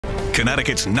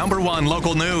Connecticut's #1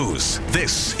 local news.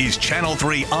 This is Channel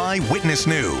 3 Eyewitness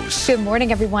News. Good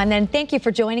morning, everyone, and thank you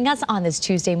for joining us on this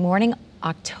Tuesday morning,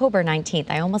 October 19th.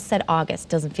 I almost said August,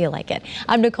 doesn't feel like it.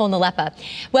 I'm Nicole Nalepa.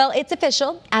 Well, it's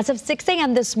official. As of 6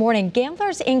 a.m. this morning,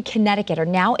 gamblers in Connecticut are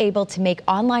now able to make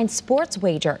online sports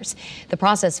wagers. The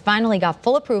process finally got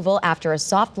full approval after a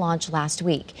soft launch last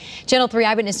week. Channel 3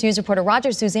 Eyewitness News reporter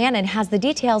Roger Suzanne has the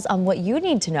details on what you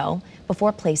need to know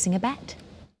before placing a bet.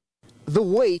 The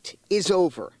wait is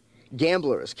over.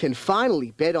 Gamblers can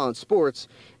finally bet on sports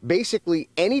basically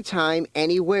anytime,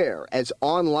 anywhere, as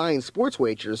online sports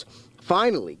wagers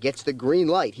finally gets the green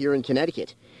light here in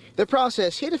Connecticut. The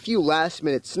process hit a few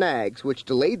last-minute snags, which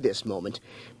delayed this moment,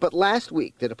 but last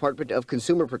week the Department of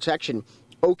Consumer Protection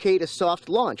okayed a soft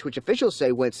launch, which officials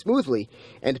say went smoothly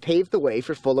and paved the way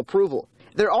for full approval.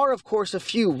 There are, of course, a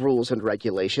few rules and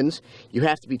regulations. You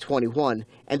have to be 21,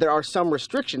 and there are some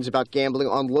restrictions about gambling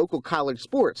on local college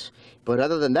sports. But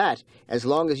other than that, as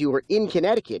long as you are in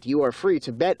Connecticut, you are free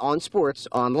to bet on sports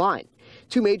online.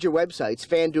 Two major websites,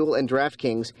 FanDuel and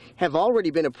DraftKings, have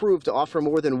already been approved to offer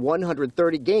more than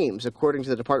 130 games, according to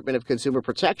the Department of Consumer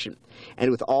Protection. And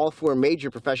with all four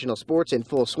major professional sports in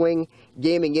full swing,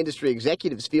 gaming industry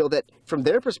executives feel that, from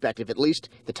their perspective at least,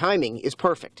 the timing is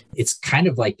perfect. It's kind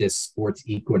of like this sports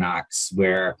equinox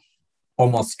where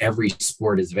almost every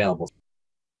sport is available.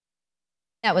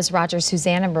 That was Roger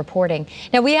Suzanne reporting.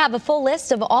 Now, we have a full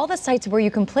list of all the sites where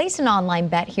you can place an online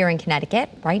bet here in Connecticut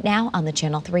right now on the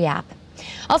Channel 3 app.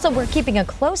 Also, we're keeping a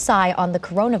close eye on the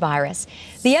coronavirus.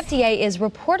 The FDA is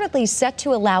reportedly set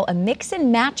to allow a mix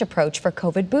and match approach for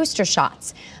COVID booster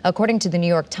shots. According to the New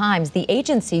York Times, the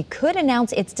agency could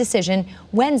announce its decision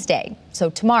Wednesday,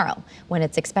 so tomorrow, when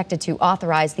it's expected to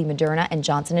authorize the Moderna and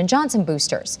Johnson & Johnson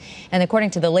boosters. And according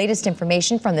to the latest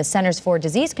information from the Centers for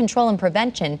Disease Control and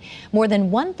Prevention, more than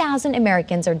 1,000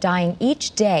 Americans are dying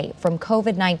each day from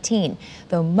COVID-19,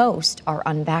 though most are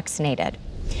unvaccinated.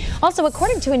 Also,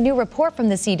 according to a new report from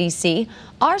the CDC,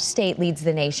 our state leads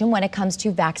the nation when it comes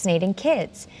to vaccinating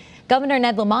kids. Governor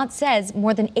Ned Lamont says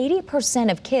more than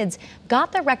 80% of kids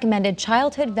got the recommended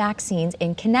childhood vaccines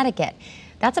in Connecticut.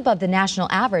 That's above the national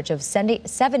average of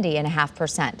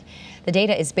 70.5%. The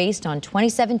data is based on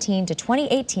 2017 to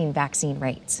 2018 vaccine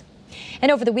rates.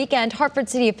 And over the weekend, Hartford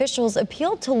city officials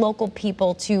appealed to local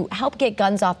people to help get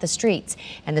guns off the streets.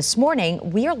 And this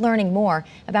morning, we are learning more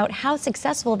about how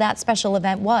successful that special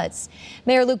event was.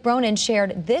 Mayor Luke Bronin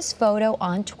shared this photo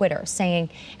on Twitter,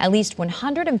 saying at least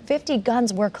 150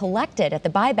 guns were collected at the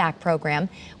buyback program,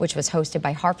 which was hosted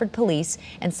by Hartford Police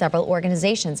and several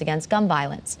organizations against gun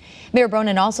violence. Mayor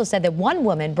Bronin also said that one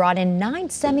woman brought in 9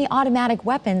 semi-automatic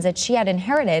weapons that she had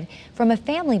inherited from a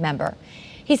family member.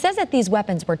 He says that these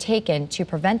weapons were taken to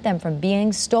prevent them from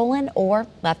being stolen or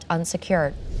left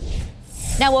unsecured.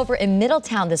 Now, over in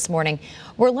Middletown this morning,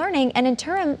 we're learning an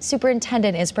interim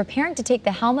superintendent is preparing to take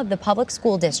the helm of the public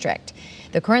school district.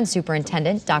 The current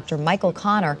superintendent, Dr. Michael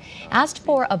Connor, asked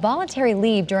for a voluntary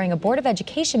leave during a Board of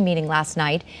Education meeting last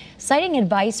night, citing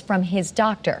advice from his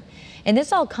doctor. And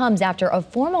this all comes after a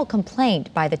formal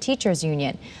complaint by the teachers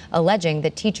union, alleging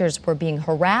that teachers were being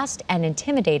harassed and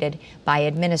intimidated by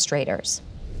administrators.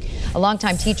 A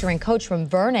longtime teacher and coach from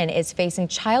Vernon is facing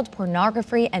child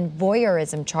pornography and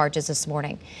voyeurism charges this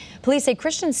morning. Police say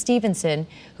Christian Stevenson,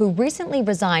 who recently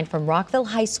resigned from Rockville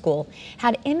High School,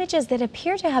 had images that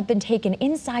appear to have been taken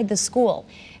inside the school.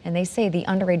 And they say the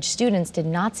underage students did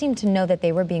not seem to know that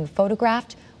they were being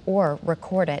photographed or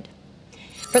recorded.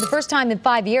 For the first time in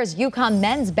 5 years, UConn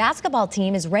men's basketball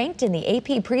team is ranked in the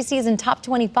AP preseason top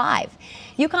 25.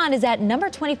 UConn is at number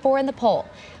 24 in the poll,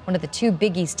 one of the two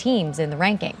Big East teams in the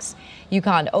rankings.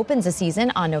 UConn opens the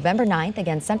season on November 9th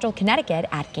against Central Connecticut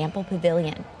at Gamble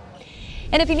Pavilion.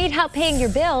 And if you need help paying your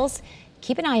bills,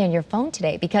 keep an eye on your phone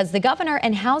today, because the governor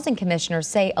and housing commissioners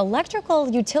say electrical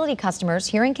utility customers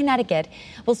here in Connecticut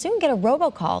will soon get a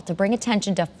robocall to bring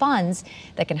attention to funds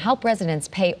that can help residents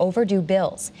pay overdue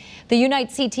bills. The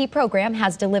Unite CT program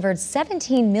has delivered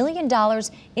 $17 million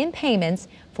in payments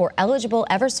for eligible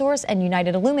Eversource and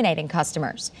United Illuminating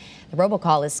customers. The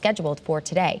robocall is scheduled for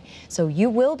today, so you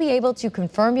will be able to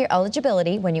confirm your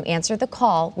eligibility when you answer the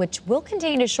call, which will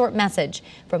contain a short message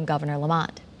from Governor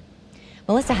Lamont.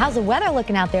 Melissa, how's the weather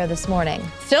looking out there this morning?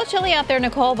 Still chilly out there,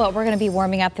 Nicole, but we're going to be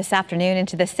warming up this afternoon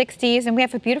into the 60s, and we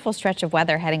have a beautiful stretch of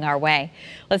weather heading our way.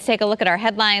 Let's take a look at our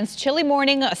headlines. Chilly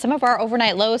morning. Some of our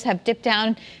overnight lows have dipped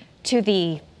down to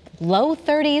the low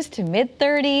 30s to mid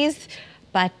 30s.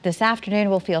 But this afternoon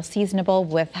will feel seasonable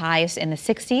with highs in the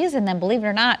 60s. And then, believe it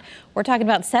or not, we're talking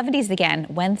about 70s again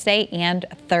Wednesday and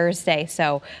Thursday.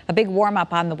 So a big warm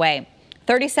up on the way.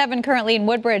 37 currently in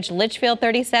Woodbridge, Litchfield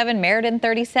 37, Meriden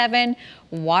 37,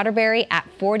 Waterbury at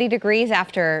 40 degrees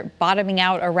after bottoming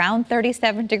out around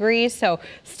 37 degrees. So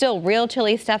still real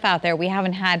chilly stuff out there. We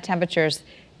haven't had temperatures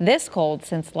this cold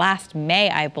since last May,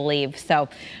 I believe. So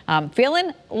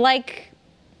feeling like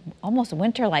almost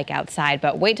winter-like outside,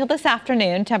 but wait till this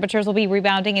afternoon. Temperatures will be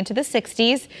rebounding into the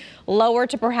 60s, lower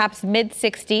to perhaps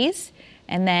mid-60s.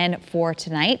 And then for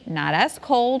tonight, not as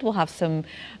cold. We'll have some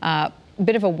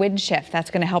bit of a wind shift.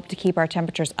 That's going to help to keep our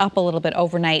temperatures up a little bit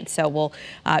overnight. So we'll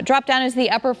drop down into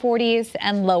the upper 40s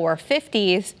and lower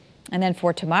 50s. And then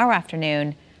for tomorrow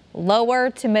afternoon, lower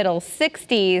to middle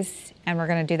 60s. And we're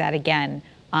going to do that again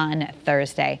on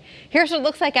Thursday. Here's what it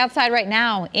looks like outside right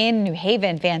now in New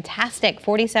Haven. Fantastic,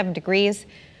 47 degrees.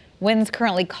 Winds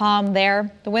currently calm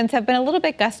there. The winds have been a little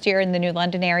bit gustier in the New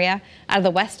London area. Out of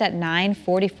the west at 9,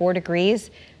 44 degrees.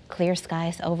 Clear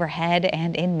skies overhead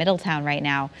and in Middletown right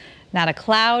now. Not a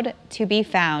cloud to be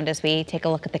found as we take a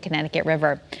look at the Connecticut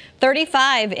River.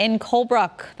 35 in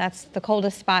Colebrook. That's the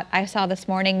coldest spot I saw this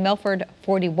morning. Milford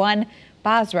 41,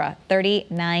 Basra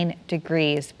 39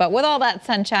 degrees. But with all that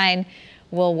sunshine,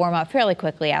 will warm up fairly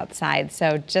quickly outside.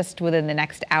 So just within the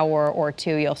next hour or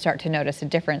two, you'll start to notice a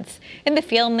difference in the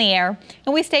feel in the air.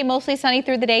 And we stay mostly sunny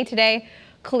through the day today.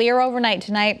 Clear overnight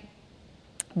tonight.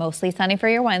 Mostly sunny for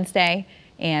your Wednesday.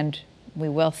 And we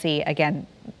will see, again,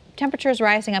 temperatures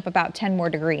rising up about 10 more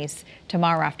degrees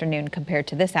tomorrow afternoon compared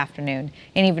to this afternoon.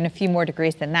 And even a few more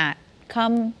degrees than that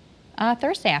come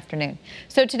Thursday afternoon.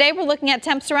 So today we're looking at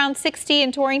temps around 60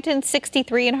 in Torrington,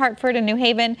 63 in Hartford and New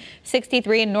Haven,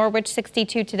 63 in Norwich,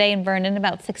 62 today in Vernon,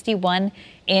 about 61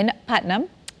 in Putnam.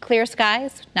 Clear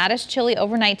skies, not as chilly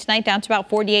overnight tonight, down to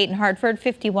about 48 in Hartford,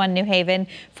 51 New Haven,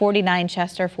 49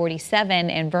 Chester,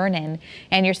 47 in Vernon.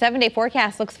 And your 7-day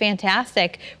forecast looks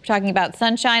fantastic. We're talking about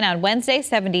sunshine on Wednesday,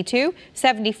 72,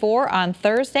 74 on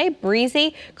Thursday,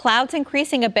 breezy, clouds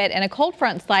increasing a bit, and a cold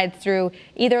front slides through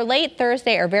either late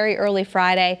Thursday or very early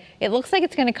Friday. It looks like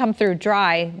it's going to come through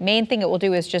dry. Main thing it will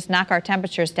do is just knock our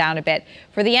temperatures down a bit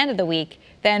for the end of the week.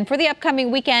 Then for the upcoming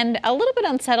weekend, a little bit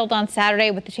unsettled on Saturday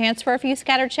with the chance for a few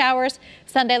scattered showers.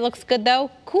 Sunday looks good,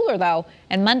 though. Cooler, though.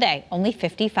 And Monday, only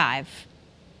 55.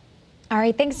 All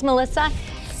right. Thanks, Melissa.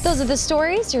 Those are the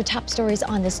stories, your top stories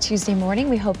on this Tuesday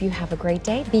morning. We hope you have a great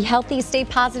day. Be healthy, stay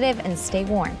positive, and stay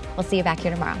warm. We'll see you back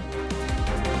here tomorrow.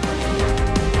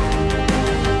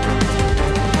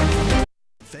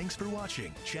 Thanks for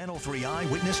watching Channel 3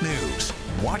 Eyewitness News.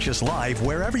 Watch us live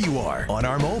wherever you are on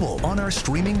our mobile, on our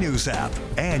streaming news app.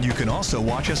 And you can also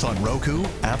watch us on Roku,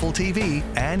 Apple TV,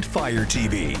 and Fire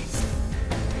TV.